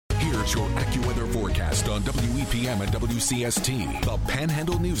Here's your AccuWeather forecast on WEPM and WCST, the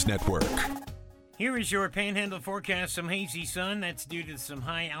Panhandle News Network. Here is your Panhandle forecast. Some hazy sun. That's due to some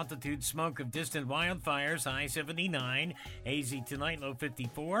high-altitude smoke of distant wildfires. High 79. Hazy tonight, low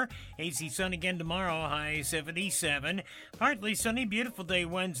 54. Hazy sun again tomorrow, high 77. Partly sunny, beautiful day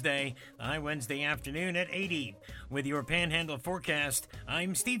Wednesday. High Wednesday afternoon at 80. With your Panhandle forecast,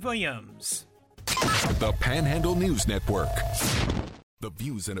 I'm Steve Williams. The Panhandle News Network. The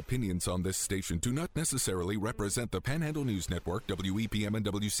views and opinions on this station do not necessarily represent the Panhandle News Network, WEPM and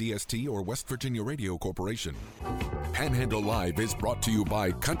WCST, or West Virginia Radio Corporation. Panhandle Live is brought to you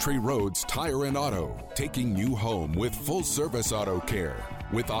by Country Roads Tire and Auto, taking you home with full-service auto care,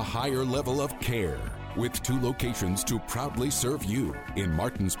 with a higher level of care, with 2 locations to proudly serve you in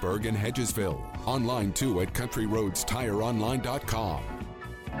Martinsburg and Hedgesville. Online too at countryroadstireonline.com.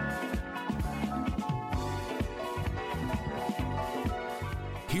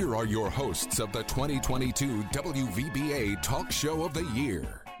 Here are your hosts of the 2022 WVBA Talk Show of the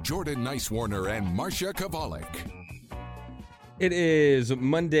Year, Jordan Nicewarner and Marsha Chwalik. It is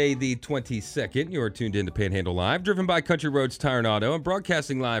Monday the 22nd. You're tuned in to Panhandle Live, driven by Country Roads Tire and Auto. I'm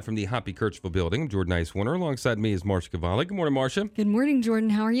broadcasting live from the Hoppy Kirchville building. I'm Jordan Nicewarner. Alongside me is Marsha Chwalik. Good morning, Marsha. Good morning,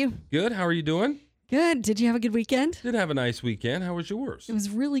 Jordan. How are you? Good. How are you doing? Good. Did you have a good weekend? Did have a nice weekend. How was yours? It was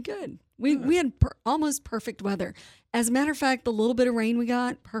really good. We had almost perfect weather. As a matter of fact, the little bit of rain we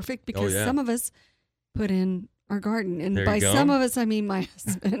got, perfect, because some of us put in our garden. And by some of us, I mean my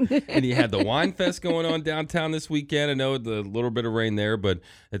husband. And you had the Wine Fest going on downtown this weekend. I know the little bit of rain there, but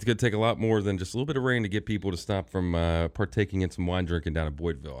it's going to take a lot more than just a little bit of rain to get people to stop from partaking in some wine drinking down at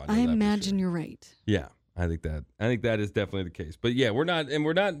Boydville. I imagine you're right. Yeah, I think that is definitely the case. But yeah, we're not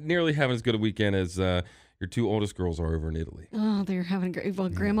nearly having as good a weekend as your 2 oldest girls are over in Italy. Oh, they're having a great. Well,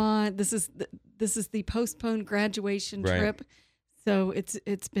 Grandma, this is the postponed graduation trip. So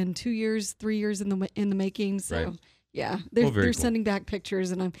it's been 2 years, 3 years in the making. So yeah, they're cool. sending back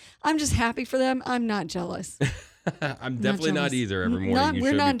pictures, and I'm just happy for them. I'm not jealous. I'm definitely not either. Every morning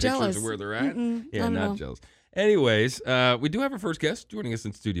we're not me jealous pictures of where they're at. Yeah, not jealous. Anyways, we do have our first guest joining us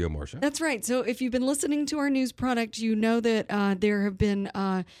in studio, Marsha. That's right. So if you've been listening to our news product, you know that there have been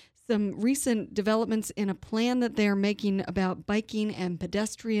some recent developments in a plan that they're making about biking and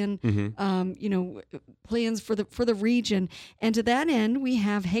pedestrian, plans for the region. And to that end, we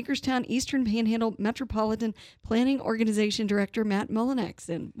have Hagerstown Eastern Panhandle Metropolitan Planning Organization Director Matt Mullenax.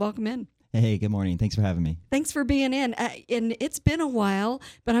 And welcome in. Hey, good morning. Thanks for having me. Thanks for being in. And it's been a while,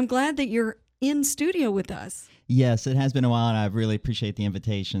 but I'm glad that you're in studio with us. Yes, it has been a while, and I really appreciate the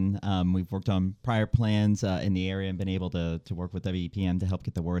invitation. We've worked on prior plans in the area and been able to work with WEPM to help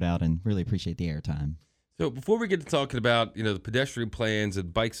get the word out, and really appreciate the airtime. So before we get to talking about the pedestrian plans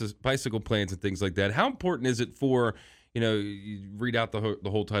and bicycle plans and things like that, how important is it for you read out the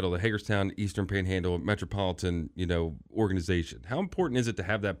whole title, the Hagerstown Eastern Panhandle Metropolitan organization? How important is it to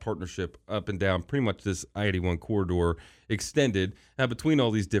have that partnership up and down pretty much this I-81 corridor extended between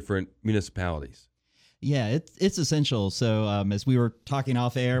all these different municipalities? Yeah, it's essential. So as we were talking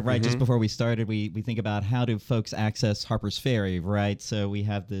off air, right, just before we started, we think about how do folks access Harper's Ferry, right? So we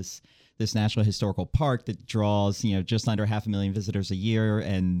have this National Historical Park that draws, just under 500,000 visitors a year,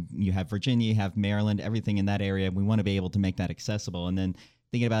 and you have Virginia, you have Maryland, everything in that area. We want to be able to make that accessible. And then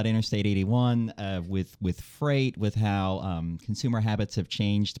thinking about Interstate 81 with freight, with how consumer habits have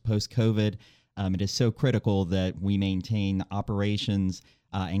changed post-COVID, it is so critical that we maintain operations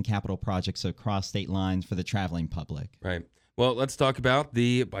and capital projects across state lines for the traveling public. Right. Well, let's talk about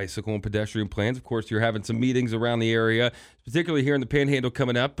the bicycle and pedestrian plans. Of course, you're having some meetings around the area, particularly here in the Panhandle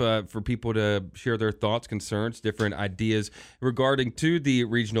coming up for people to share their thoughts, concerns, different ideas regarding to the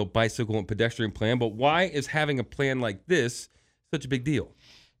regional bicycle and pedestrian plan. But why is having a plan like this such a big deal?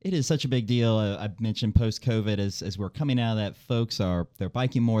 It is such a big deal. I've mentioned post-COVID as we're coming out of that, folks they're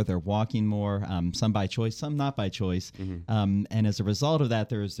biking more, they're walking more, some by choice, some not by choice. And as a result of that,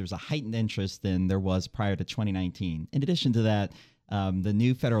 there's a heightened interest than there was prior to 2019. In addition to that, the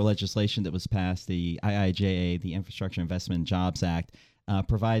new federal legislation that was passed, the IIJA, the Infrastructure Investment and Jobs Act,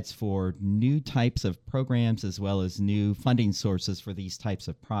 provides for new types of programs as well as new funding sources for these types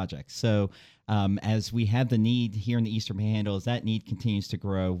of projects. So as we have the need here in the Eastern Panhandle, as that need continues to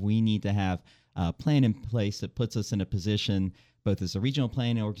grow, we need to have a plan in place that puts us in a position, both as a regional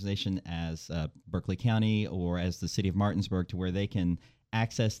planning organization, as Berkeley County, or as the city of Martinsburg, to where they can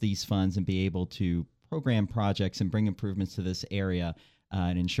access these funds and be able to program projects and bring improvements to this area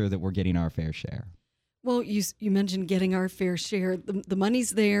and ensure that we're getting our fair share. Well, you mentioned getting our fair share. The money's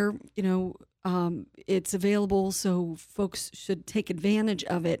there, it's available, so folks should take advantage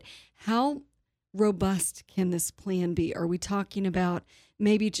of it. How robust can this plan be? Are we talking about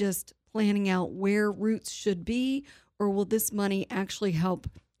maybe just planning out where routes should be, or will this money actually help,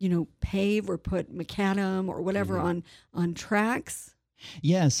 pave or put macadam or whatever on tracks?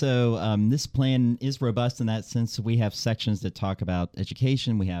 Yeah, so this plan is robust in that sense. We have sections that talk about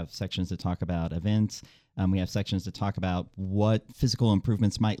education. We have sections that talk about events. We have sections that talk about what physical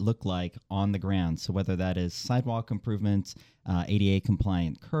improvements might look like on the ground. So whether that is sidewalk improvements, ADA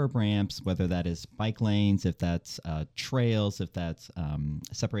compliant curb ramps, whether that is bike lanes, if that's trails, if that's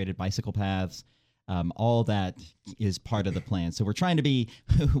separated bicycle paths, all that is part of the plan. So we're trying to be,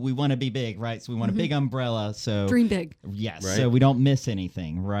 we want to be big, right? So we want a big umbrella. So dream big. Yes. Right. So we don't miss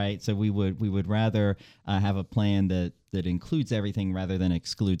anything, right? So we would rather have a plan that includes everything rather than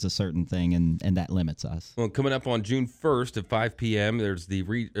excludes a certain thing, and that limits us. Well, coming up on June 1st at 5 p.m., there's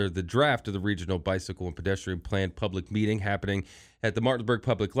the draft of the Regional Bicycle and Pedestrian Plan public meeting happening at the Martinsburg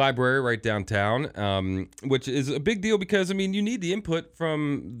Public Library right downtown, which is a big deal because, you need the input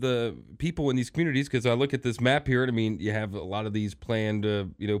from the people in these communities, because I look at this map here, and, you have a lot of these planned,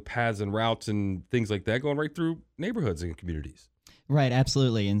 paths and routes and things like that going right through neighborhoods and communities. Right,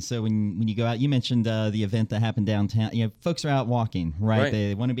 absolutely. And so when you go out, you mentioned the event that happened downtown. Folks are out walking, right?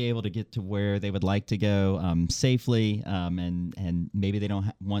 They want to be able to get to where they would like to go safely, and maybe they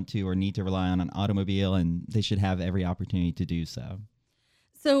don't want to or need to rely on an automobile, and they should have every opportunity to do so.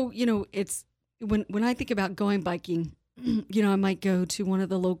 So, it's when I think about going biking, I might go to one of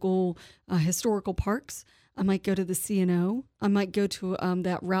the local historical parks. I might go to the C&O. I might go to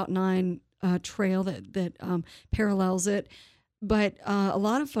that Route 9 trail that parallels it. But a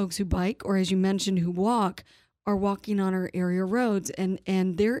lot of folks who bike, or as you mentioned, who walk, are walking on our area roads, and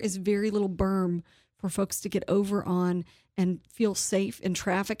there is very little berm for folks to get over on and feel safe in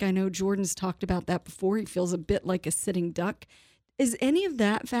traffic. I know Jordan's talked about that before. He feels a bit like a sitting duck. Is any of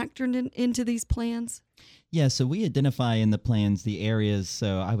that factored into these plans? Yeah, so we identify in the plans the areas.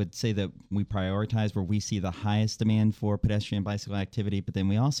 So I would say that we prioritize where we see the highest demand for pedestrian bicycle activity, but then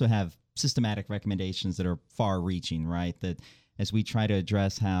we also have systematic recommendations that are far-reaching, right? That as we try to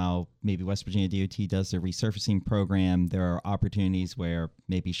address how maybe West Virginia DOT does their resurfacing program, there are opportunities where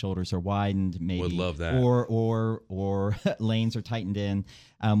maybe shoulders are widened, maybe Would love that. or lanes are tightened in.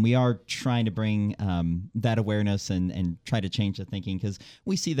 We are trying to bring that awareness and try to change the thinking, because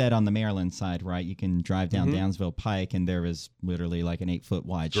we see that on the Maryland side, right? You can drive down Downsville Pike and there is literally like an 8-foot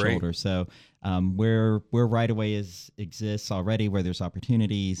wide shoulder. So where right of way exists already, where there's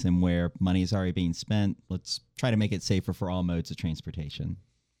opportunities and where money is already being spent, let's try to make it safer for all modes of transportation.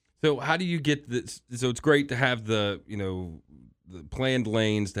 So how do you get this? So it's great to have the planned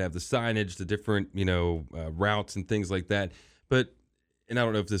lanes, to have the signage, the different, routes and things like that. But, and I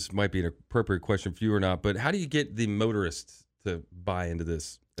don't know if this might be an appropriate question for you or not, but how do you get the motorists to buy into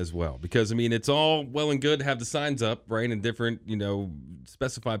this as well? Because, it's all well and good to have the signs up, right, in different,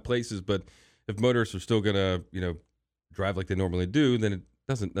 specified places. But if motorists are still going to, drive like they normally do, then it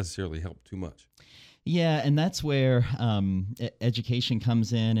doesn't necessarily help too much. Yeah, and that's where education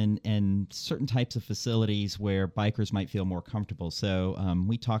comes in, and certain types of facilities where bikers might feel more comfortable. So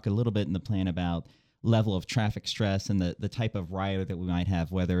we talk a little bit in the plan about level of traffic stress and the type of rider that we might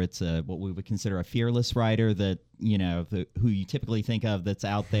have, whether it's what we would consider a fearless rider that, who you typically think of that's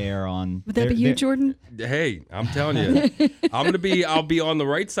out there on... Would that be you, Jordan? Hey, I'm telling you, I'll be on the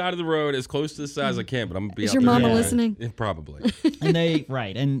right side of the road as close to the side as I can, but I'm going to be Is out your there. mama listening? Probably.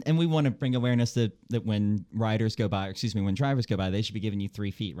 And we want to bring awareness that when when drivers go by, they should be giving you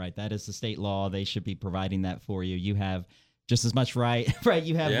 3 feet, right? That is the state law. They should be providing that for you. You have just as much right?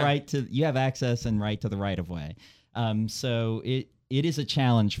 You have you have access and right to the right of way. So it is a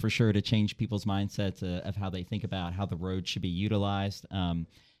challenge for sure to change people's mindsets of how they think about how the road should be utilized.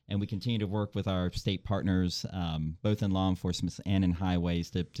 And we continue to work with our state partners, both in law enforcement and in highways,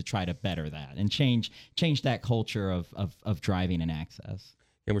 to try to better that and change that culture of driving and access.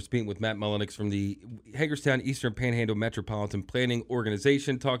 And we're speaking with Matt Mullenax from the Hagerstown Eastern Panhandle Metropolitan Planning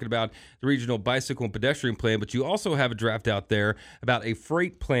Organization, talking about the Regional Bicycle and Pedestrian Plan. But you also have a draft out there about a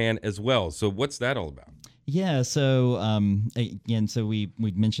freight plan as well. So what's that all about? Yeah, so again, we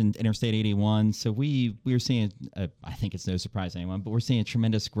mentioned Interstate 81. So we were seeing, I think it's no surprise to anyone, but we're seeing a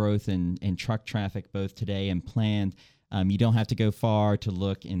tremendous growth in truck traffic both today and planned. You don't have to go far to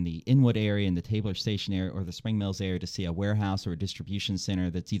look in the Inwood area, in the Tabler Station area, or the Spring Mills area to see a warehouse or a distribution center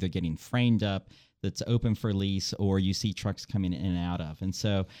that's either getting framed up, that's open for lease, or you see trucks coming in and out of. And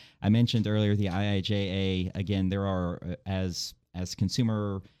so I mentioned earlier the IIJA. Again, there are, as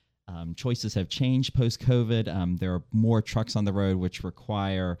consumer choices have changed post-COVID, there are more trucks on the road which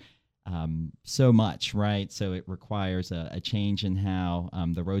require so much, right? So it requires a change in how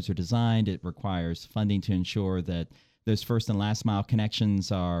the roads are designed. It requires funding to ensure that those first and last mile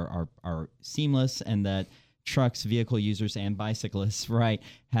connections are seamless, and that trucks, vehicle users, and bicyclists, right,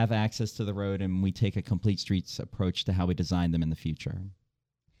 have access to the road, and we take a complete streets approach to how we design them in the future.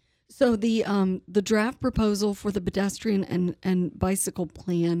 So the draft proposal for the pedestrian and bicycle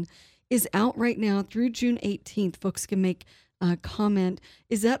plan is out right now through June 18th. Folks can make a comment.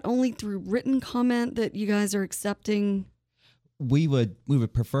 Is that only through written comment that you guys are accepting? We would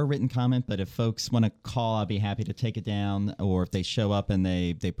prefer written comment, but if folks want to call, I'll be happy to take it down. Or if they show up and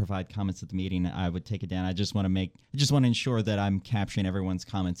they provide comments at the meeting, I would take it down. I just want to ensure that I'm capturing everyone's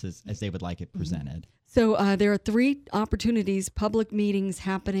comments as they would like it presented. So there are 3 opportunities, public meetings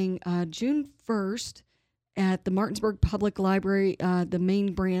happening June 1st at the Martinsburg Public Library, the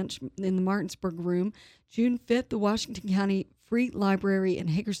main branch in the Martinsburg room. June 5th, the Washington County Free Library in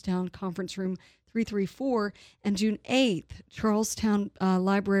Hagerstown Conference Room 334, and June 8th, Charlestown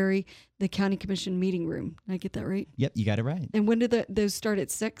Library, the County Commission meeting room. Did I get that right? Yep, you got it right. And when do those start,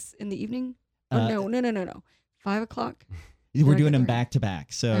 at 6 in the evening? No. 5 o'clock? We're doing them back to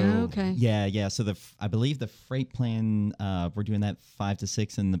back. So okay. Yeah. So I believe the freight plan, we're doing that 5 to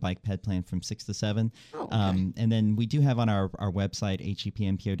 6, and the bike ped plan from 6 to 7. Oh, okay. And then we do have on our website,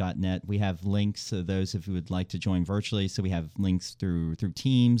 hepmpo.net, we have links to those if you would like to join virtually. So we have links through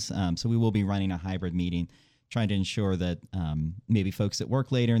Teams. So we will be running a hybrid meeting, trying to ensure that maybe folks that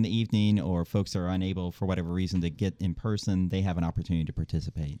work later in the evening, or folks that are unable for whatever reason to get in person, they have an opportunity to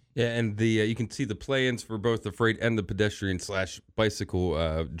participate. Yeah, and you can see the plans for both the freight and the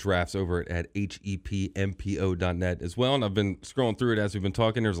pedestrian/bicycle drafts over at hepmpo.net as well. And I've been scrolling through it as we've been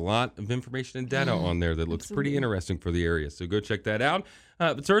talking. There's a lot of information and data on there that looks pretty interesting for the area. So go check that out.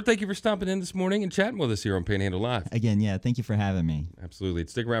 But sir, thank you for stopping in this morning and chatting with us here on Panhandle Live. Again, yeah, thank you for having me. Absolutely.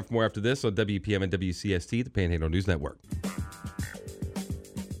 Stick around for more after this on WPM and WCST, the Panhandle News Network.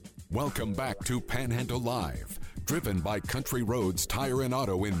 Welcome back to Panhandle Live, driven by Country Roads Tire and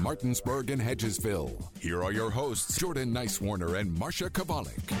Auto in Martinsburg and Hedgesville. Here are your hosts, Jordan Nicewarner and Marsha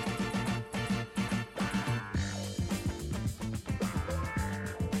Chwalik.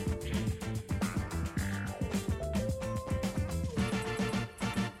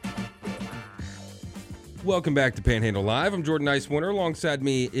 Welcome back to Panhandle Live. I'm Jordan Nicewarner. Alongside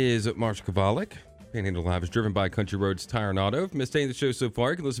me is Marsha Chwalik. Panhandle Live is driven by Country Roads Tire and Auto. If you missed any of the show so far,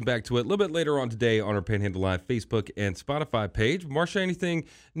 you can listen back to it a little bit later on today on our Panhandle Live Facebook and Spotify page. Marsha, anything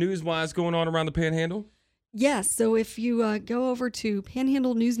news-wise going on around the Panhandle? Yes. So if you go over to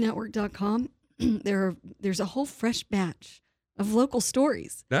panhandlenewsnetwork.com, there's a whole fresh batch of local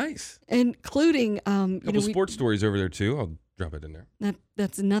stories. Nice. Including a couple sports stories over there, too. I'll drop it in there.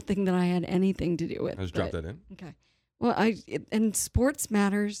 That's nothing that I had anything to do with. I'll just drop that in. Okay. Well, and sports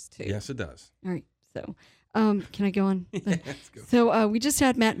matters, too. Yes, it does. All right. So, can I go on? Let's go. So, we just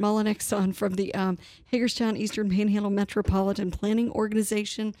had Matt Mullenax on from the Hagerstown Eastern Panhandle Metropolitan Planning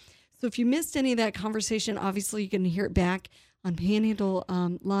Organization. So, if you missed any of that conversation, obviously you can hear it back on Panhandle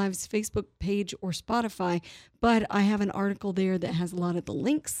Live's Facebook page or Spotify. But I have an article there that has a lot of the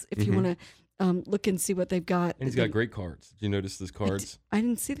links if you want to look and see what they've got. And he's got great cards. Did you notice those cards? I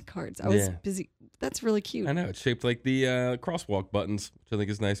didn't see the cards. I was busy. That's really cute. I know. It's shaped like the crosswalk buttons, which I think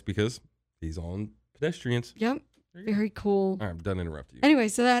is nice because he's on pedestrians. Yep. Very cool. All right, I'm done interrupting you. Anyway,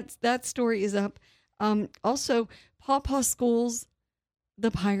 so that story is up. Also, Paw Paw Schools, the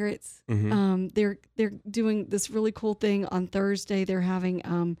Pirates, they're doing this really cool thing on Thursday. They're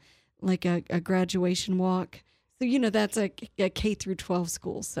having like a graduation walk. So, that's a K through 12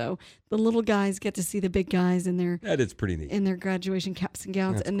 school. So the little guys get to see the big guys in their pretty neat. In their graduation caps and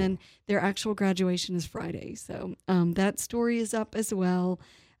gowns. That's cool. Then their actual graduation is Friday. So that story is up as well.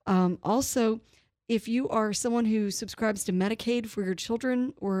 Also, if you are someone who subscribes to Medicaid for your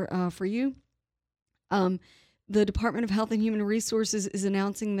children or for you, the Department of Health and Human Resources is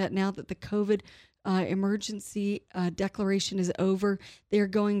announcing that now that the COVID emergency declaration is over, they're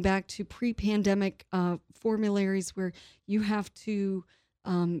going back to pre-pandemic formularies where you have to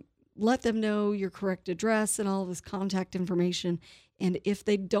let them know your correct address and all this contact information. And if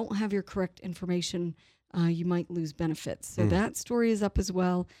they don't have your correct information, you might lose benefits. So that story is up as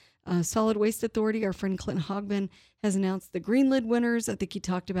well. Solid Waste Authority, our friend Clint Hogman, has announced the Green Lid winners. I think he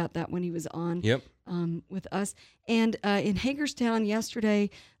talked about that when he was on with us. And in Hagerstown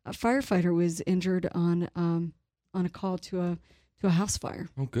yesterday, a firefighter was injured on a call to a house fire.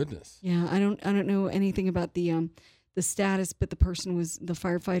 Oh goodness! Yeah, I don't know anything about the status, but the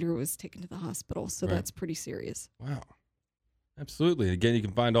firefighter was taken to the hospital, so that's pretty serious. Wow. Absolutely. Again, you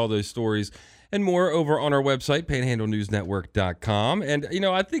can find all those stories and more over on our website, panhandlenewsnetwork.com. And,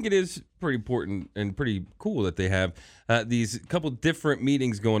 I think it is pretty important and pretty cool that they have these couple different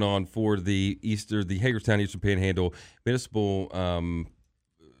meetings going on for the Hagerstown Eastern Panhandle Municipal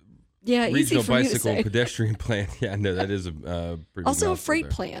Regional Bicycle Pedestrian Plan. Yeah, no, that is a pretty also a freight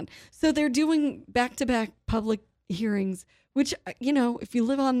plan. So they're doing back-to-back public hearings, which, if you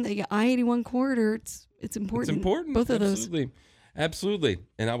live on the I-81 corridor, it's important. It's important. Both of those. Absolutely.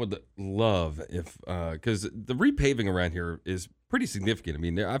 And I would love if, because the repaving around here is pretty significant. I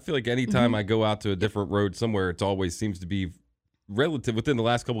mean, I feel like anytime I go out to a different road somewhere, it always seems to be relative within the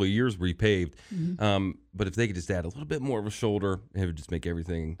last couple of years repaved. But if they could just add a little bit more of a shoulder, it would just make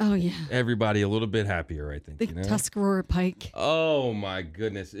everything, everybody a little bit happier, I think. The Tuscarora Pike. Oh, my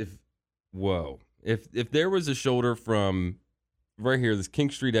goodness. If there was a shoulder from right here, this King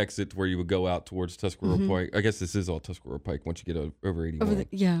Street exit where you would go out towards Tuscarora Pike. I guess this is all Tuscarora Pike once you get over 81. Over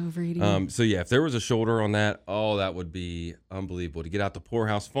 81. So, if there was a shoulder on that, that would be unbelievable. To get out to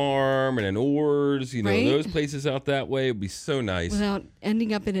Poorhouse Farm and in Oars, those places out that way, it would be so nice. Without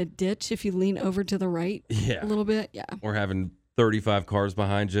ending up in a ditch if you lean over to the right a little bit. Yeah. Or having 35 cars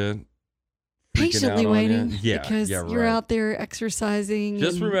behind you. Patiently waiting because you're out there exercising.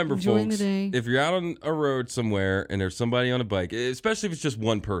 Just remember, folks, the day. If you're out on a road somewhere and there's somebody on a bike, especially if it's just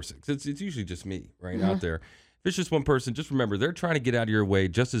one person, 'cause it's usually just me out there. If it's just one person, just remember they're trying to get out of your way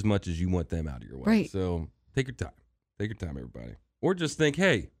just as much as you want them out of your way. Right. So take your time. Take your time, everybody. Or just think,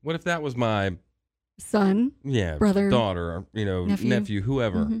 hey, what if that was my son, brother, daughter, or, nephew,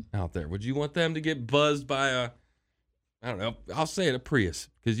 whoever out there? Would you want them to get buzzed by I don't know. I'll say it, a Prius,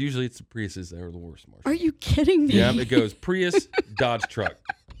 because usually it's the Priuses that are the worst, Marsha. Are you kidding me? Yeah, it goes Prius, Dodge truck.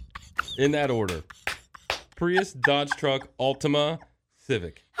 In that order. Prius, Dodge truck, Altima,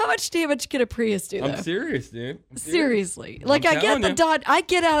 Civic. How much damage can a Prius do, though? I'm serious, dude. Seriously. Like, I get the Dodge. I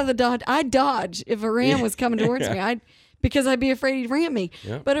get out of the Dodge. I dodge if a Ram was coming towards me. Because I'd be afraid he'd ram me.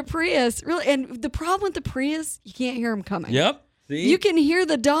 Yep. But a Prius, really, and the problem with the Prius, you can't hear him coming. Yep. See? You can hear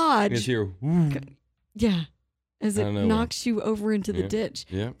the Dodge. You can hear, yeah. As it knocks you over into the ditch.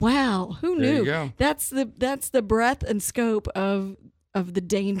 Yeah. Wow, who knew? There you go. That's the breadth and scope of the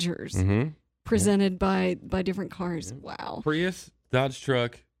dangers presented by different cars. Wow. Prius, Dodge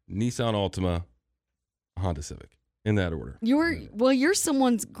truck, Nissan Altima, Honda Civic. In that order. You're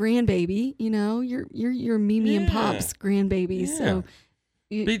someone's grandbaby. You're Mimi and Pop's grandbaby. Yeah. So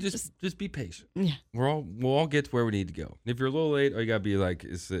just be patient. Yeah. We'll all get to where we need to go. If you're a little late, all you gotta be like,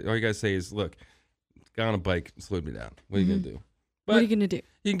 all you gotta say is, look. Got on a bike and slowed me down. What are you going to do? What are you going to do?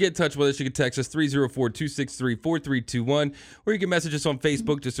 You can get in touch with us. You can text us 304-263-4321, or you can message us on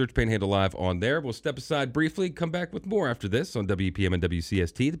Facebook. Just search Panhandle Live on there. We'll step aside briefly, come back with more after this on WEPM and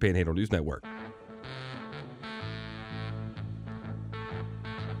WCST, the Panhandle News Network.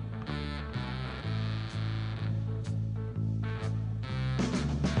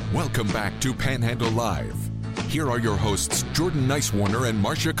 Welcome back to Panhandle Live. Here are your hosts, Jordan Nicewarner and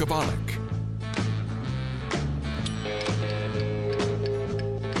Marsha Chwalik.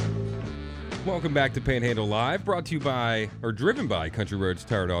 Welcome back to Panhandle Live, brought to you by, or driven by, Country Roads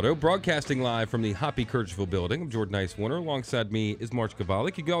Tire and Auto, broadcasting live from the Hoppy Kirchville building. I'm Jordan Nicewarner. Alongside me is Marsha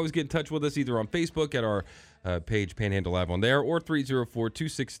Chwalik. You can always get in touch with us either on Facebook at our page, Panhandle Live on there, or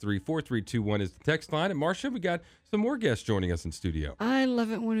 304-263-4321 is the text line. And Marsha, we got some more guests joining us in studio. I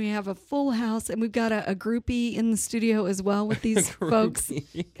love it when we have a full house, and we've got a groupie in the studio as well with these folks.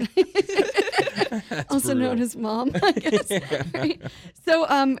 Also known as Mom, I guess. Yeah. Right? So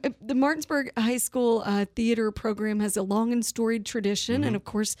the Martinsburg High School theater program has a long and storied tradition, and of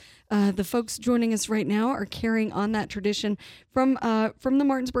course, the folks joining us right now are carrying on that tradition from the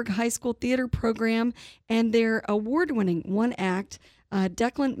Martinsburg High School theater program and their award-winning one-act,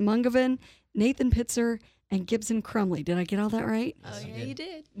 Dechlan Mungovan, Nathan Pitzer, and Gibson Crumley. Did I get all that right? Oh, yeah, you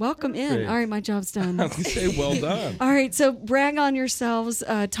did. Welcome in. All right, my job's done. I was going to say, well done. All right, so brag on yourselves.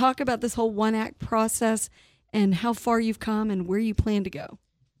 Talk about this whole one-act process and how far you've come and where you plan to go.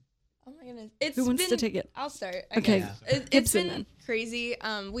 Oh, my goodness. Who wants to take it? I'll start. Okay. Yeah. It's been crazy.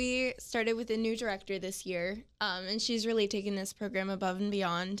 We started with a new director this year, and she's really taken this program above and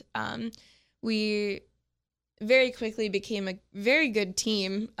beyond. We very quickly became a very good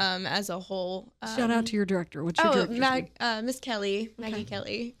team as a whole. Shout out to your director. What's your director's name? Miss Kelly, Maggie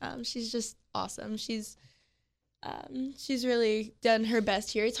Kelly. She's just awesome. She's really done her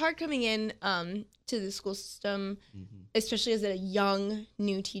best here. It's hard coming in to the school system, especially as a young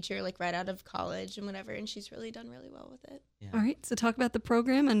new teacher, like right out of college and whatever. And she's really done really well with it. Yeah. All right, so talk about the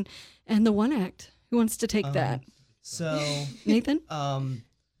program and the one act. Who wants to take that? So Nathan.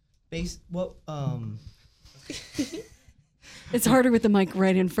 It's harder with the mic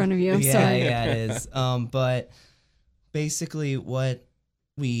right in front of you. I'm sorry. Yeah, it is. But basically what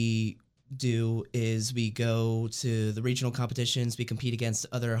we do is we go to the regional competitions, we compete against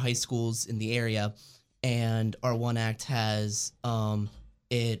other high schools in the area, and our one act has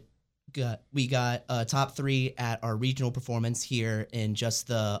we got top 3 at our regional performance here in just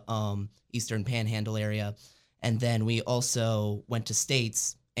the Eastern Panhandle area, and then we also went to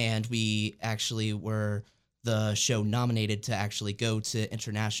states, and we actually were the show nominated to actually go to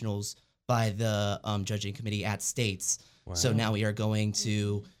internationals by the judging committee at states. Wow. So now we are going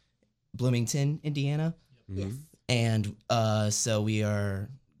to Bloomington, Indiana. Yes. And so we are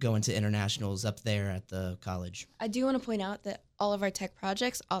going to internationals up there at the college. I do want to point out that all of our tech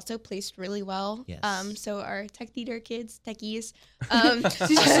projects also placed really well. Yes. So our tech theater kids, techies.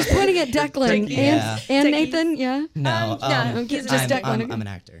 She's pointing at Declan and Nathan. Yeah. No, he's just Declan. I'm an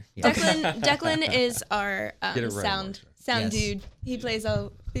actor. Yeah. Declan is our sound Yes. dude. He plays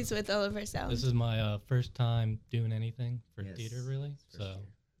with all of our sound. This is my first time doing anything for theater, really. So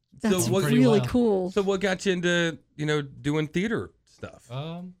That's what- really well. cool. So what got you into, doing theater stuff?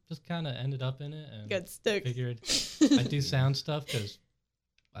 just kind of ended up in it and Got stuck. figured I do sound stuff because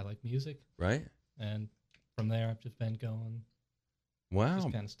I like music, Right? and from there I've just been going. Wow.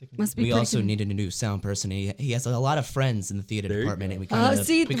 Just kind of sticking. Must be We pretty also cool. needed a new sound person. He has a lot of friends in the theater There you department, go. and we kind of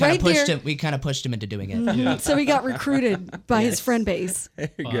see, we kind right of pushed there. him. We kind of pushed him into doing it. Mhm. So he got recruited by his Yes. friend base. There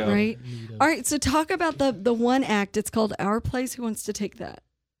you Fun. go. Right. Need a- All right. So talk about the one act. It's called Our Place. Who wants to take that?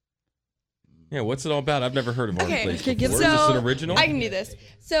 Yeah, what's it all about? I've never heard of Art Okay. Place Okay, before. give Is us- this an original? I can do this.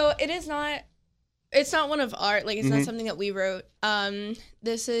 So it's not one of art, like it's Mm-hmm. not something that we wrote.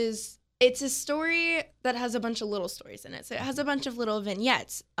 It's a story that has a bunch of little stories in it. So it has a bunch of little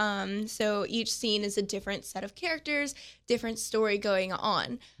vignettes. So each scene is a different set of characters, different story going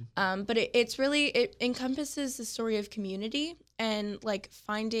on. But it encompasses the story of community and like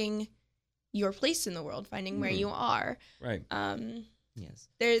finding your place in the world, finding where you are. Right. Yes.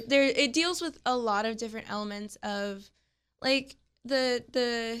 It deals with a lot of different elements of like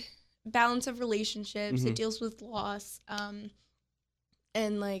the balance of relationships. It deals with loss,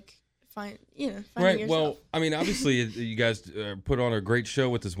 and like finding Right. yourself. Well, I mean, obviously, you guys put on a great show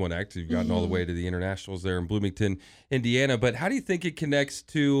with this one act. You've gotten all the way to the internationals there in Bloomington, Indiana. But how do you think it connects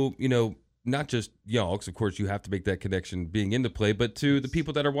to, not just y'all, because of course you have to make that connection being in the play, but to the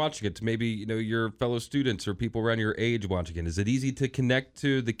people that are watching it, to maybe, your fellow students or people around your age watching it? Is it easy to connect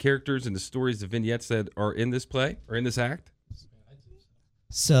to the characters and the stories, the vignettes that are in this play or in this act?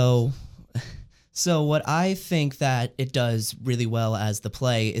 So what I think that it does really well as the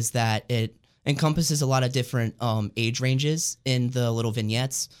play is that it encompasses a lot of different age ranges in the little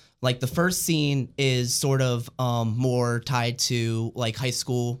vignettes. Like the first scene is sort of more tied to like high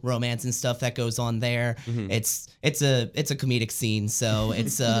school romance and stuff that goes on there. It's a comedic scene, so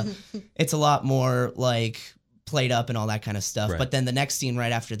it's a lot more like played up and all that kind of stuff. Right. But then the next scene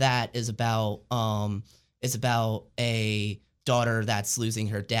right after that is about a daughter that's losing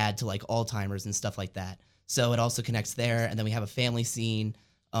her dad to like Alzheimer's and stuff like that. So it also connects there, and then we have a family scene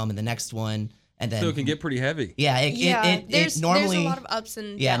in the next one, and then So it can get pretty heavy. There's normally a lot of ups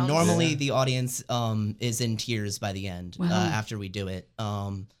and yeah downs. normally the audience is in tears by the end Wow. after we do it.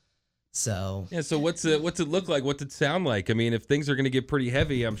 So Yeah, so what's it look like? What's it sound like? I mean, if things are going to get pretty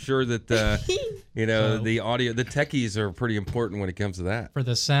heavy, I'm sure that the audio, the techies are pretty important when it comes to that. For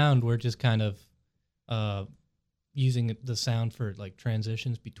the sound, we're just kind of using the sound for like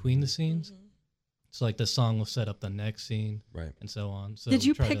transitions between the scenes. So like the song will set up the next scene, Right. and so on. So Did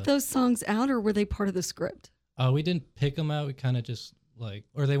you try pick to- those songs out, or were they part of the script? We didn't pick them out. We kind of just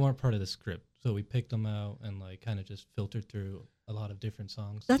or they weren't part of the script. So we picked them out and like kind of just filtered through a lot of different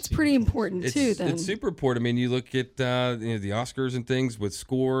songs. to That's see pretty which ones- important too. Then It's super important. I mean, you look at the Oscars and things with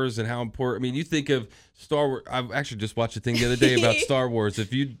scores and how important. I mean, you think of Star Wars. I've actually just watched a thing the other day about Star Wars.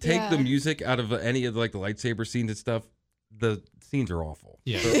 If you take the Yeah. music out of any of like the lightsaber scenes and stuff, the scenes are awful.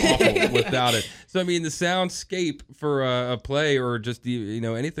 Yeah. They're awful without it. So I mean, the soundscape for a play or just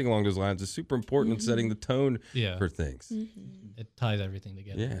anything along those lines is super important in setting the tone Yeah. for things. It ties everything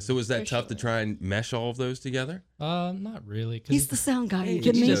together. Yeah. So is that For tough to sure. try and mesh all of those together? Not really. 'Cause he's the sound guy. You He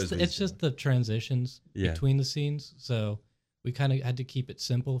kidding me? knows. it's just the transitions Yeah. between the scenes. So we kind of had to keep it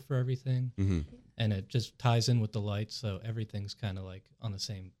simple for everything, and it just ties in with the lights, so everything's kind of like on the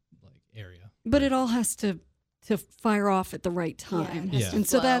same like area. But it all has to to fire off at the right time. it has to And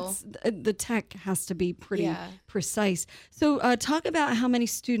so flow. that's the tech has to be pretty Yeah. precise. So talk about how many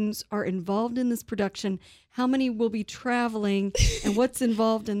students are involved in this production, how many will be traveling, and what's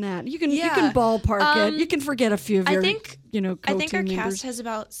involved in that. You can ballpark it. You can forget a few of your I think our members. cast has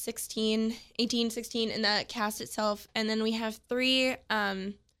about 18, 16 in that cast itself, and then we have three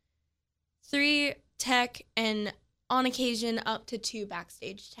tech and on occasion up to 2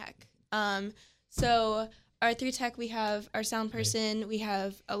 backstage tech. So our 3 tech, we have our sound person, we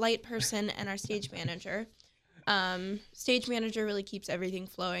have a light person, and our stage manager. Stage manager really keeps everything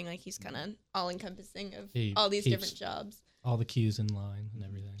flowing, like he's kind of all encompassing of all these different jobs. All the cues in line and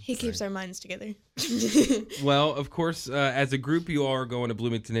everything. He keeps our minds together. Well, of course, as a group, you all are going to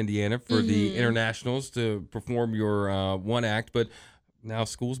Bloomington, Indiana for the internationals to perform your one act, but now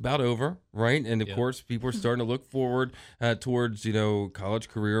school's about over, right? And of course, people are starting to look forward towards, college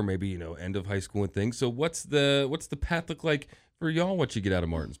career, maybe, end of high school and things. So what's the path look like for y'all once you get out of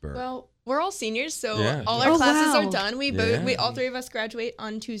Martinsburg? Well, we're all seniors, so Yeah. all our classes wow. are done. We all 3 of us graduate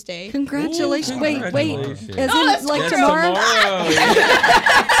on Tuesday. Congratulations. Ooh, Wait. congratulations. As that's in, like That's tomorrow?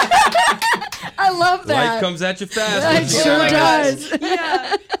 I love that. Life comes at you fast. It Let's sure go. does.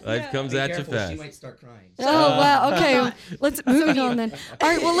 Yeah. Life comes at you fast. She might start crying. Oh wow! Okay, let's moving on then. All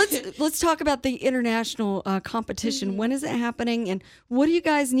right, well let's talk about the international competition. When is it happening, and what do you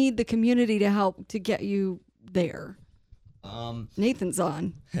guys need the community to help to get you there? Nathan's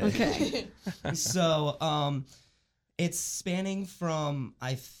on. Okay. So, it's spanning from,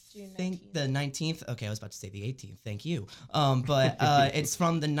 I think, the 19th. Okay, I was about to say the 18th. Thank you. But it's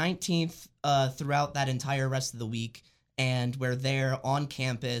from the 19th throughout that entire rest of the week. And we're there on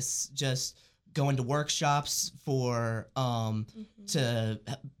campus just going to workshops for to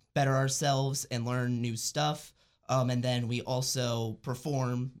better ourselves and learn new stuff. And then we also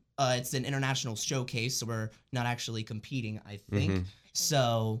perform. It's an international showcase, so we're not actually competing, I think.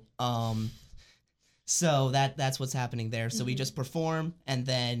 So that's what's happening there. So we just perform, and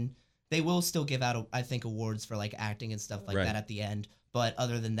then they will still give out, I think, awards for like acting and stuff like that at the end. But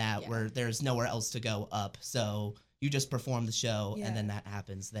other than that, there's nowhere else to go up. So you just perform the show, and then that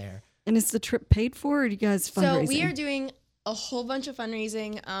happens there. And is the trip paid for, or do you guys fundraising? So we are doing a whole bunch of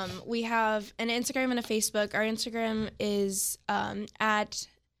fundraising. We have an Instagram and a Facebook. Our Instagram is at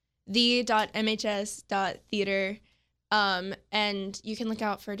the.mhs.theater. And you can look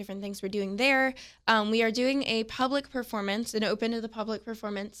out for different things we're doing there. We are doing a public performance, an open to the public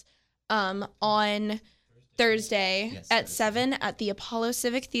performance, on Thursday at 7 at the Apollo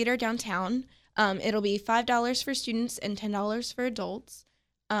Civic Theater downtown. It'll be $5 for students and $10 for adults.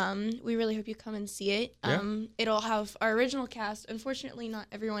 We really hope you come and see it. It'll have our original cast. Unfortunately, not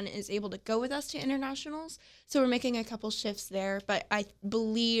everyone is able to go with us to internationals, so we're making a couple shifts there. But I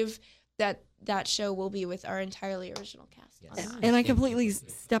believe that show will be with our entirely original cast. And I completely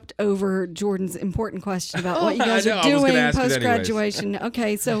stepped over Jordan's important question about what you guys I know, are I was gonna doing ask it anyways. post-graduation.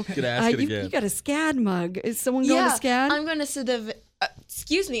 Okay, so ask it again. you got a SCAD mug. Is someone going to SCAD? I'm going to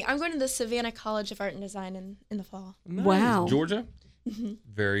I'm going to the Savannah College of Art and Design in the fall. Nice. Wow. Georgia?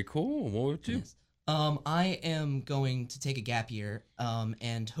 Very cool. What would you? Yes. I am going to take a gap year,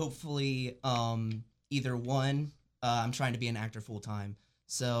 and hopefully, either one, I'm trying to be an actor full time.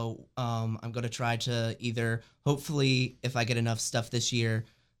 So I'm going to try to either, hopefully, if I get enough stuff this year,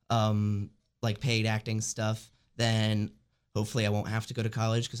 like paid acting stuff, then hopefully I won't have to go to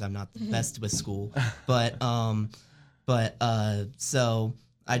college because I'm not the best with school. But so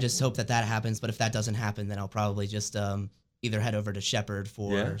I just hope that happens. But if that doesn't happen, then I'll probably just either head over to Shepherd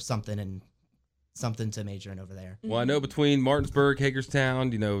for something to major in over there. Well, I know between Martinsburg,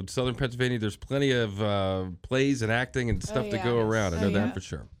 Hagerstown, Southern Pennsylvania, there's plenty of plays and acting and stuff to go around. I know that for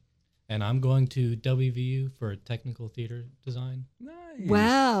sure. And I'm going to WVU for technical theater design. Nice.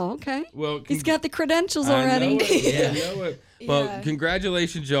 Wow. Okay. Well, He's got the credentials I already. know it. I know it. Well,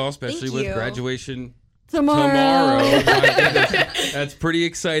 congratulations, y'all, especially Thank with you. graduation Tomorrow. My goodness. That's pretty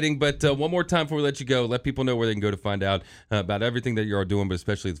exciting. But one more time before we let you go, let people know where they can go to find out about everything that you're doing, but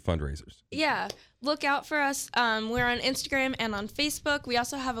especially the fundraisers. Yeah, look out for us. We're on Instagram and on Facebook. We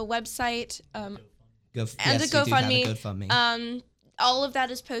also have a website and a GoFundMe. All of that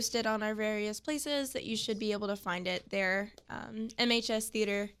is posted on our various places that you should be able to find it there. MHS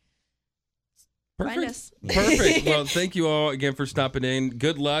Theater. Find us. Perfect. Well, thank you all again for stopping in.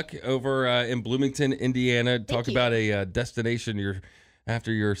 Good luck over in Bloomington, Indiana. Talk about a destination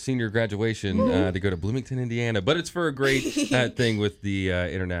after your senior graduation to go to Bloomington, Indiana. But it's for a great thing with the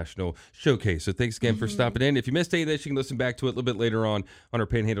International Showcase. So thanks again for stopping in. If you missed any of this, you can listen back to it a little bit later on our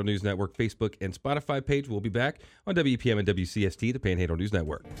Panhandle News Network Facebook and Spotify page. We'll be back on WEPM and WCST, the Panhandle News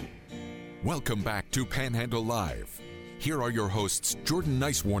Network. Welcome back to Panhandle Live. Here are your hosts, Jordan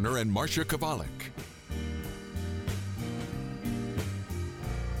Nicewarner and Marsha Chwalik.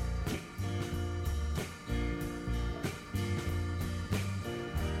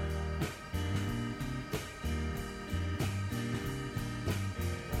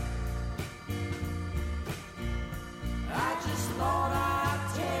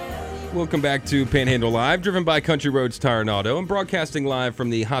 Welcome back to Panhandle Live, driven by Country Roads Tire and Auto, and broadcasting live from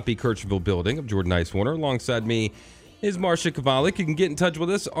the Hoppy Kirchville building of Jordan Nicewarner. Alongside me is Marsha Chwalik. You can get in touch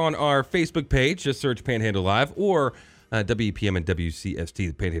with us on our Facebook page. Just search Panhandle Live or WEPM and WCST,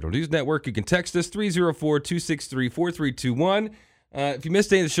 the Panhandle News Network. You can text us 304-263-4321. If you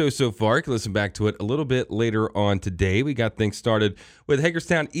missed any of the show so far, you can listen back to it a little bit later on today. We got things started with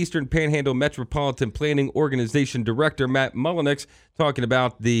Hagerstown Eastern Panhandle Metropolitan Planning Organization Director Matt Mullenax talking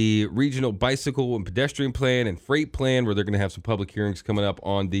about the regional bicycle and pedestrian plan and freight plan, where they're going to have some public hearings coming up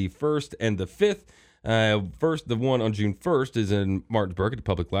on the 1st and the 5th. First, the one on June 1st is in Martinsburg at the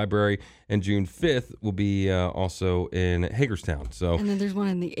Public Library, and June 5th will be also in Hagerstown. And then there's one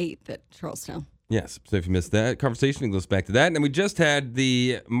on the 8th at Charlestown. Yes, so if you missed that conversation, you can listen back to that. And then we just had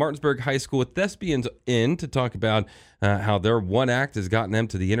the Martinsburg High School Thespians in to talk about how their one act has gotten them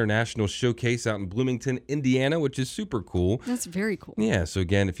to the International Showcase out in Bloomington, Indiana, which is super cool. That's very cool. Yeah, so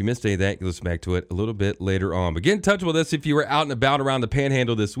again, if you missed any of that, you can listen back to it a little bit later on. But get in touch with us if you were out and about around the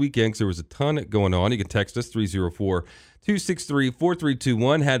Panhandle this weekend, because there was a ton going on. You can text us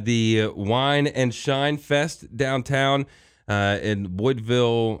 304-263-4321. Had the Wine and Shine Fest downtown in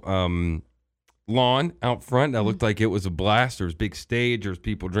Boydville, lawn out front. That looked like it was a blast. There was a big stage. There was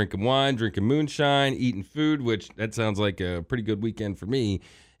people drinking wine, drinking moonshine, eating food, which that sounds like a pretty good weekend for me,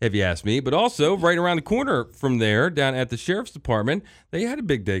 if you ask me. But also, right around the corner from there, down at the Sheriff's Department, they had a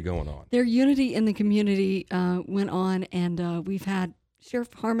big day going on. Their Unity in the Community went on, and we've had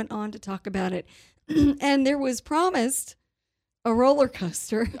Sheriff Harmon on to talk about it. And there was promised a roller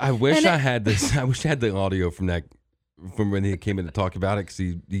coaster. I wish I had this. I wish I had the audio from when he came in to talk about it, because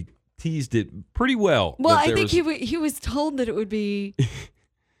he teased it pretty well. Well, I think he was told that it would be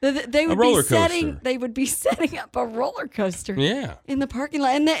they would be setting up a roller coaster. Yeah. In the parking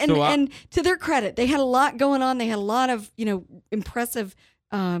lot, and to their credit, they had a lot going on. They had a lot of impressive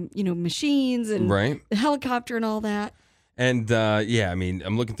machines and the helicopter and all that. And,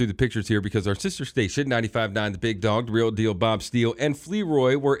 I'm looking through the pictures here because our sister station, 95.9 The Big Dog, The Real Deal, Bob Steele, and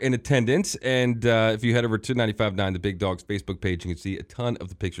Flearoy were in attendance. And if you head over to 95.9 The Big Dog's Facebook page, you can see a ton of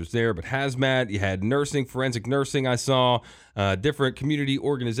the pictures there. But hazmat, you had nursing, forensic nursing I saw, different community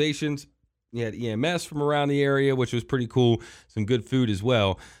organizations. You had EMS from around the area, which was pretty cool. Some good food as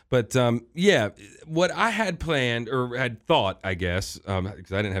well. But, what I had planned, or had thought, I guess,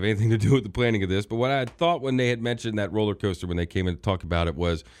 because I didn't have anything to do with the planning of this, but what I had thought when they had mentioned that roller coaster when they came in to talk about it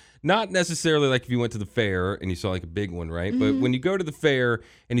was not necessarily like if you went to the fair and you saw like a big one, right? Mm-hmm. But when you go to the fair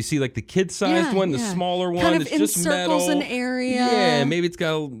and you see like the kid-sized one, the smaller one, kind of it's in just circles metal. An area. Yeah, maybe it's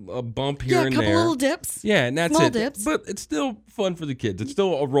got a bump here and there. Yeah, a couple little dips. Yeah, and that's Small it. dips. But it's still fun for the kids. It's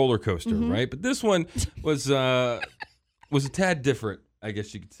still a roller coaster, right? But this one was a tad different, I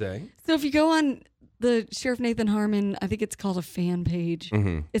guess you could say. So if you go on the Sheriff Nathan Harmon, I think it's called a fan page.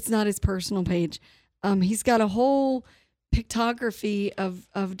 Mm-hmm. It's not his personal page. He's got a whole pictography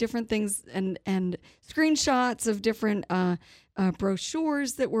of different things and screenshots of different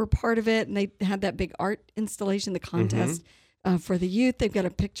brochures that were part of it. And they had that big art installation, the contest for the youth. They've got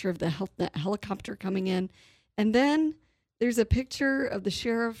a picture of the helicopter coming in. And then there's a picture of the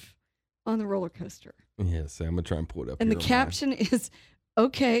sheriff on the roller coaster. Yes, I'm going to try and pull it up. And the caption is,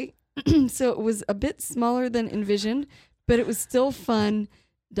 okay, so it was a bit smaller than envisioned, but it was still fun, ...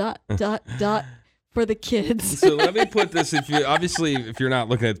 for the kids. So let me put this, if you're not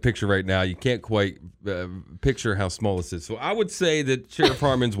looking at the picture right now, you can't quite picture how small this is. So I would say that Sheriff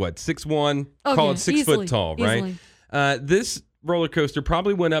Harmon's 6'1", call it 6 foot tall, right? This roller coaster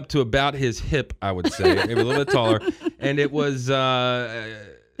probably went up to about his hip, I would say, maybe a little bit taller. And it was...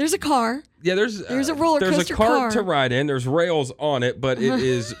 there's a car. Yeah, there's a roller coaster. There's a cart to ride in. There's rails on it, but it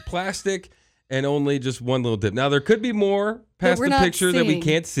is plastic and only just one little dip. Now, there could be more past the picture that we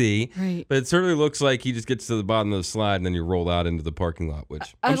can't see, right. But it certainly looks like he just gets to the bottom of the slide and then you roll out into the parking lot,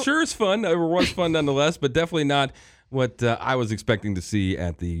 which I'm sure is fun. It was fun nonetheless, but definitely not what I was expecting to see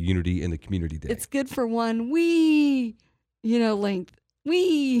at the Unity in the Community Day. It's good for one wee, length.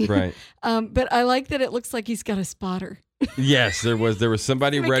 Wee. Right. But I like that it looks like he's got a spotter. Yes, there was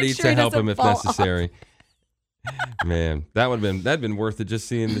somebody ready to help him if necessary. Off. Man, that'd been worth it just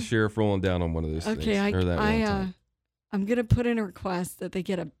seeing the sheriff rolling down on one of those things. Okay, I'm gonna put in a request that they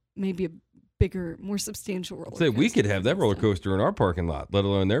get maybe a bigger, more substantial roller Say coaster. we could have that roller coaster in our parking lot, let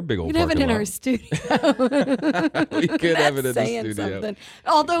alone their big old We could have it parking in lot. our studio. We could have it in the Saying studio. something.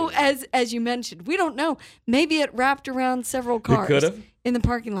 Although, as you mentioned, we don't know. Maybe it wrapped around several cars could've. in the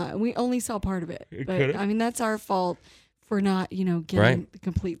parking lot, and we only saw part of it. But could've. I mean, that's our fault for not, getting Right. the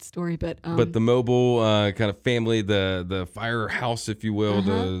complete story. But But the mobile kind of family, the firehouse, if you will,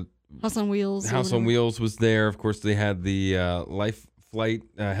 the House on Wheels. or House on whatever. Wheels was there. Of course, they had the life flight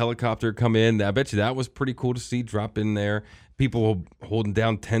helicopter come in. I bet you that was pretty cool to see drop in there. People holding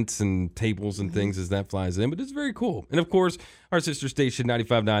down tents and tables and things as that flies in. But it's very cool. And, of course, our sister station,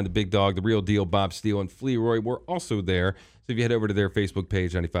 95.9 The Big Dog, The Real Deal, Bob Steele, and Fleroy were also there. So if you head over to their Facebook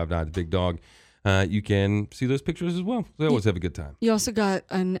page, 95.9 The Big Dog, you can see those pictures as well. They always have a good time. You also got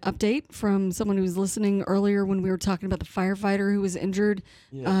an update from someone who was listening earlier when we were talking about the firefighter who was injured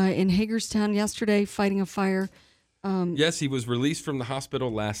in Hagerstown yesterday fighting a fire. Yes, he was released from the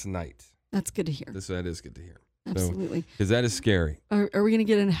hospital last night. That's good to hear. That is good to hear. Absolutely. Because that is scary. Are we going to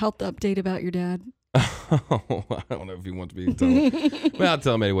get a health update about your dad? Oh, I don't know if he wants me to tell him. Well, I'll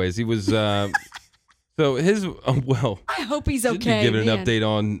tell him anyways. He was, so his, I hope he's should okay. be giving man. an update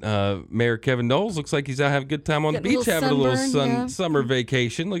on Mayor Kevin Knowles. Looks like he's out having a good time on the Getting a beach, little having a little sunburn, yeah. summer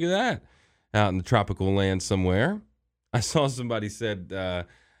vacation. Look at that. Out in the tropical land somewhere. I saw somebody said,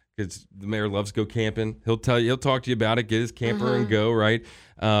 because the mayor loves to go camping. He'll talk to you about it, get his camper and go, right?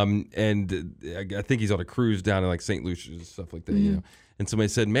 And I think he's on a cruise down in like St. Lucia and stuff like that, you know. And somebody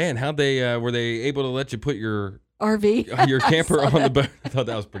said, man, how'd they, were they able to let you put your RV? your camper on the boat? I thought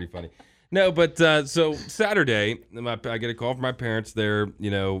that was pretty funny. No, but so Saturday, I get a call from my parents. They're,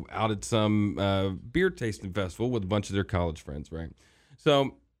 out at some beer tasting festival with a bunch of their college friends, right?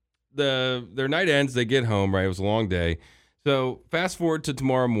 So their night ends, they get home, right? It was a long day. So fast forward to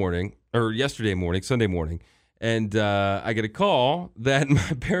tomorrow morning, or yesterday morning, Sunday morning, and I get a call that my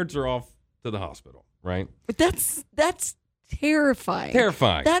parents are off to the hospital, right? But that's terrifying.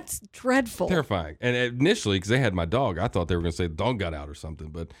 Terrifying. That's dreadful. Terrifying. And initially, because they had my dog, I thought they were going to say the dog got out or something,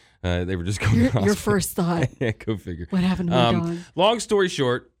 but they were just going to the hospital. Your first thought. Yeah, go figure. What happened to my dog? Long story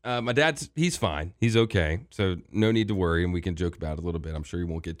short, my dad's, he's fine. He's okay. So no need to worry, and we can joke about it a little bit. I'm sure you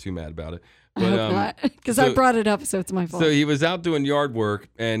won't get too mad about it. I hope not, because I brought it up, so it's my fault. So he was out doing yard work,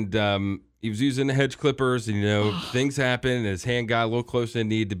 and he was using the hedge clippers, and, things happened, and his hand got a little closer than it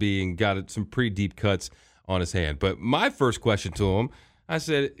needed to be, and got some pretty deep cuts on his hand. But my first question to him, I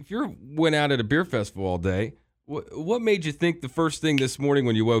said, if you went out at a beer festival all day, what made you think the first thing this morning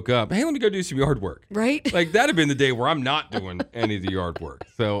when you woke up, hey, let me go do some yard work? Right? Like, that'd have been the day where I'm not doing any of the yard work.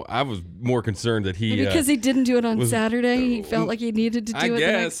 So I was more concerned that he... Because he didn't do it on Saturday, he felt like he needed to do it the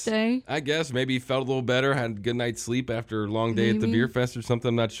next day. I guess. Maybe he felt a little better, had a good night's sleep after a long day at the beer fest or something.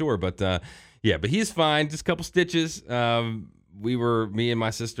 I'm not sure. But, but he's fine. Just a couple stitches. Me and my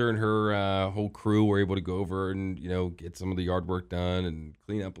sister and her whole crew were able to go over and, get some of the yard work done and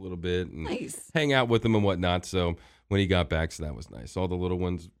clean up a little bit and hang out with him and whatnot. So when he got back, so that was nice. All the little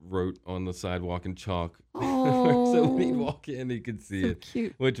ones wrote on the sidewalk in chalk. Oh. So when he walked in, he could see it,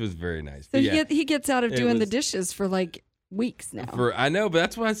 cute. which was very nice. So he gets out of doing the was- dishes for like weeks now. I know, but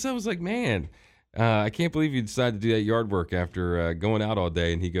that's what I said. I was like, man, I can't believe you decided to do that yard work after going out all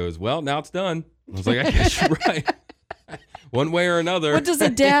day. And he goes, well, now it's done. I was like, I guess you're right. One way or another. What does a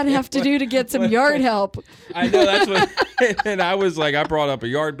dad have to do to get some yard help? I know, that's what. And I was like, I brought up a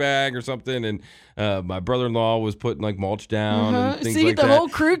yard bag or something, and my brother-in-law was putting like mulch down and things See, like the that. whole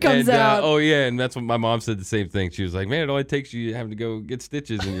crew comes And, out. Oh yeah, and that's what my mom said the same thing. She was like, man, it only takes you having to go get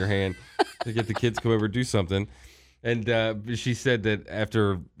stitches in your hand to get the kids to come over and do something. And she said that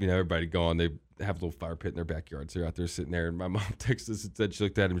after everybody gone, they have a little fire pit in their backyard. So they're out there sitting there. And my mom texted us and said she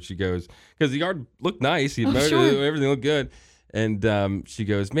looked at him and she goes, because the yard looked nice, everything looked good. And she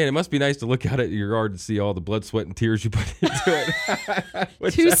goes, man, it must be nice to look out at your yard and see all the blood, sweat, and tears you put into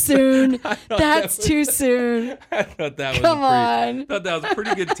it. Too soon. That's too soon. I thought that was Come thought that was a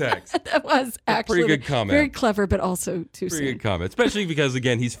pretty good text. That was actually pretty good comment. Very clever, but also too Pretty soon. good comment, especially because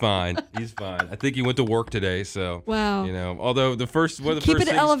again he's fine. He's fine. I think he went to work today, so Wow. Although one of the Keep first it things,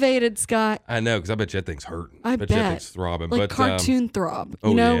 elevated, Scott. I know, because I bet you that thing's hurting. I bet you that bet. thing's throbbing. Like but cartoon throb.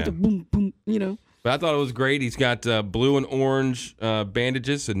 oh, yeah. The boom, boom, But I thought it was great. He's got blue and orange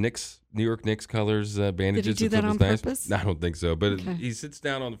bandages, and New York Knicks colors bandages. Did he do that on nice. purpose? No, I don't think so. But Okay. he sits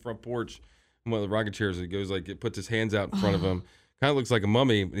down on the front porch in one of the rocking chairs. And he goes it puts his hands out in front of him. Kind of looks like a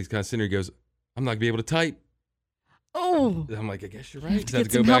mummy. And he's kind of sitting there. He goes, I'm not going to be able to type. Oh. And I'm like, I guess you're right. You have to He's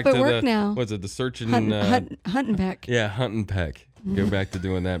get go some back help at to work the, now. What's it, the search and... Hunt and peck. Yeah, hunt and peck. Go back to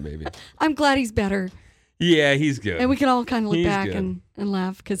doing that maybe. I'm glad he's better. Yeah, he's good. And we can all kind of look He's back good. and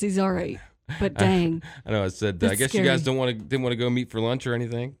laugh because he's all right. But dang. I know. I said, That's I guess scary. you guys didn't want to go meet for lunch or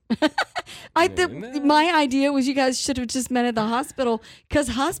anything. My idea was you guys should have just met at the hospital because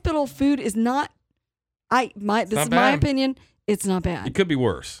hospital food is not. This is my opinion. It's not bad. It could be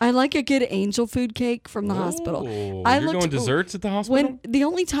worse. I like a good angel food cake from the hospital. You're doing desserts at the hospital? The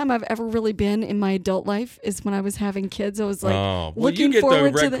only time I've ever really been in my adult life is when I was having kids. I was like, looking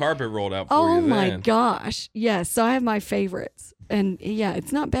forward to the red carpet rolled out for you. Oh my gosh. Yes. So I have my favorites. And yeah,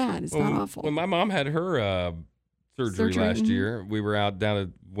 it's not bad. It's not awful. When my mom had her surgery last year, we were out down at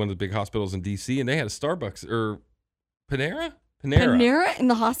one of the big hospitals in D.C. and they had a Starbucks or Panera in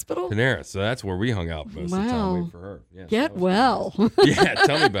the hospital? Panera. So that's where we hung out most of the time waiting for her. Yeah, Get well. Yeah,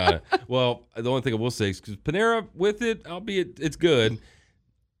 tell me about it. Well, the only thing I will say is because Panera with it, albeit it's good,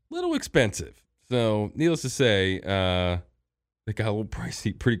 little expensive. So needless to say, it got a little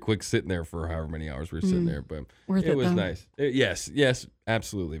pricey pretty quick sitting there for however many hours we were sitting there. But it was nice. Yes,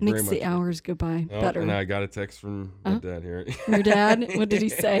 absolutely. Makes the hours go by better. And I got a text from my dad here. Your dad? What did he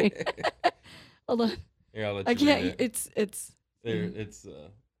say? Hold on. Yeah, I'll let I you can't. read it. It's. It's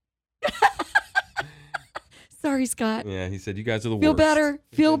Sorry, Scott. Yeah, he said you guys are the Feel worst. better.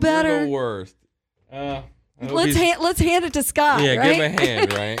 Feel better. You're the worst. Let's hand it to Scott. Yeah, right? give him a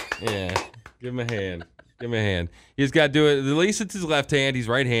hand, right? Yeah, give him a hand. Give him a hand. He's got to do it. At least it's his left hand. He's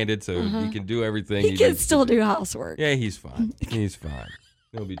right-handed, so he can do everything. He can still do housework. Yeah, he's fine. He's fine.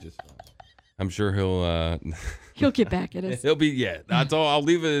 He'll be just fine. I'm sure he'll get back at us. He'll be That's all. I'll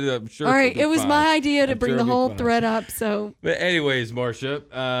leave it. I'm sure. All right. It was fine. my idea to bring the whole fine. thread up. So. But anyways,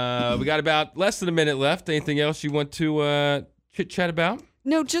 Marsha, we got about less than a minute left. Anything else you want to chit chat about?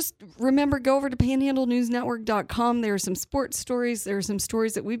 No, just remember, go over to panhandlenewsnetwork.com. There are some sports stories. There are some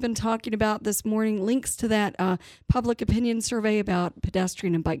stories that we've been talking about this morning. Links to that public opinion survey about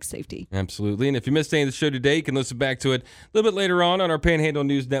pedestrian and bike safety. Absolutely. And if you missed any of the show today, you can listen back to it a little bit later on our Panhandle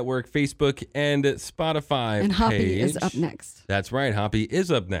News Network, Facebook, and Spotify And Hoppy page. is up next. That's right. Hoppy is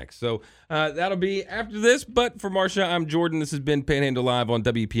up next. So that'll be after this. But for Marsha, I'm Jordan. This has been Panhandle Live on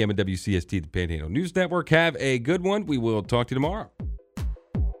WPM and WCST, the Panhandle News Network. Have a good one. We will talk to you tomorrow.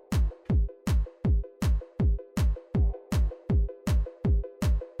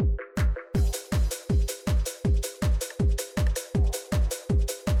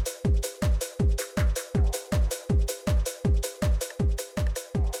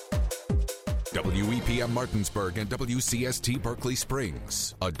 WEPM Martinsburg and WCST Berkeley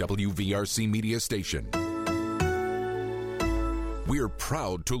Springs, a WVRC media station. We're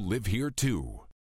proud to live here too.